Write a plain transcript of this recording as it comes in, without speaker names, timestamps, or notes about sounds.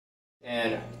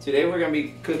And today we're gonna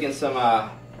be cooking some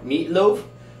meatloaf,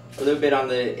 a little bit on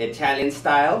the Italian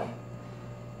style.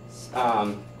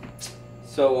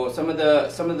 So some of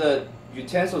the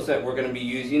utensils that we're gonna be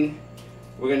using,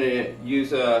 we're gonna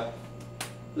use a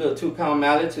little 2-pound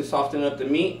mallet to soften up the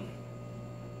meat.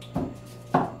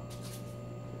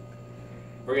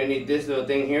 We're gonna need this little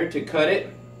thing here to cut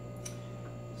it.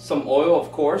 Some oil,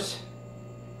 of course.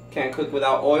 Can't cook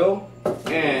without oil.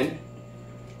 And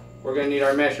we're gonna need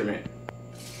our measurement.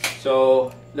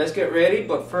 So let's get ready,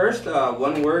 but first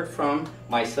one word from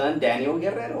my son Daniel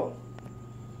Guerrero.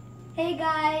 Hey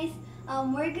guys,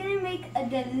 we're gonna make a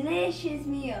delicious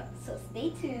meal, so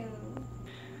stay tuned.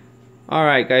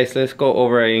 Alright guys, let's go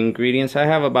over our ingredients. I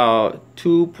have about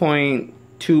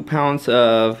 2.2 pounds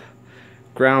of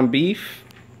ground beef.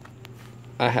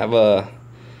 I have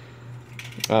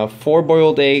 4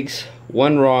 boiled eggs,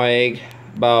 1 raw egg,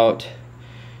 about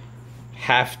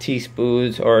half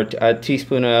teaspoons or a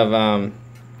teaspoon of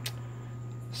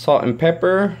salt and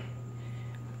pepper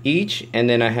each, and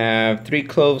then I have 3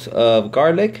 cloves of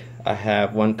garlic. I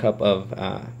have 1 cup of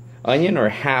onion, or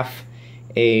half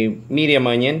a medium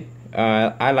onion.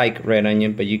 I like red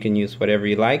onion, but you can use whatever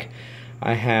you like.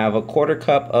 I have a 1/4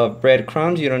 cup of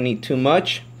breadcrumbs. You don't need too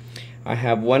much. I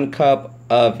have 1 cup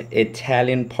of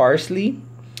Italian parsley.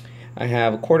 I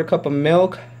have a 1/4 cup of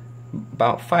milk,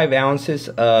 about 5 ounces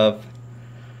of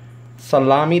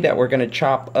salami that we're going to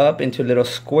chop up into little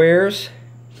squares.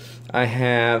 I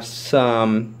have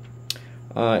some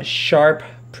sharp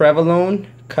provolone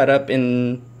cut up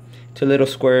into little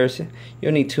squares. You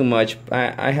don't need too much.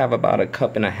 I have about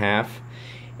 1.5 cups.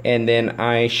 And then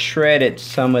I shredded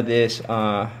some of this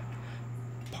Parmesan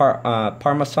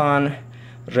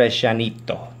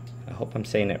Reggianito. I hope I'm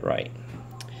saying it right.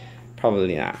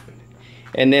 Probably not.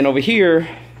 And then over here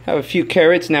I have a few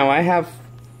carrots. Now I have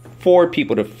 4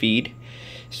 people to feed,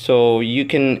 so you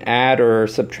can add or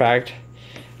subtract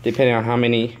depending on how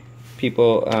many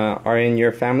people are in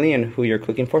your family and who you're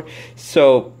cooking for.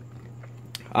 So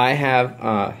I have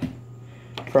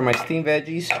for my steamed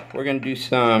veggies, we're gonna do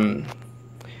some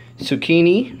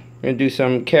zucchini, we're gonna do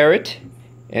some carrot,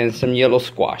 and some yellow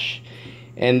squash,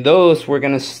 and those we're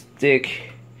gonna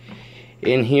stick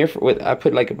in here with. I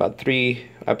put like about 3.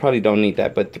 I probably don't need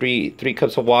that, but 3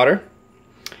 cups of water.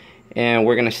 And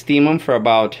we're gonna steam them for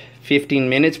about 15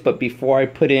 minutes. But before I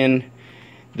put in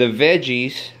the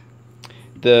veggies,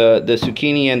 the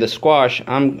zucchini and the squash,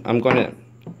 I'm gonna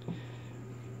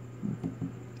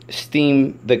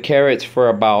steam the carrots for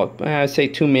about say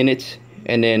 2 minutes,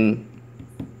 and then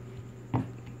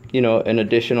an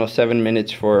additional 7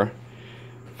 minutes for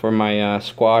my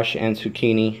squash and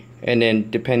zucchini, and then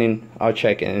depending, I'll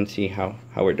check and see how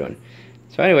we're doing.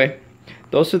 So anyway,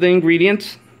 those are the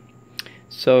ingredients.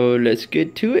 So let's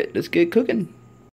get to it. Let's get cooking.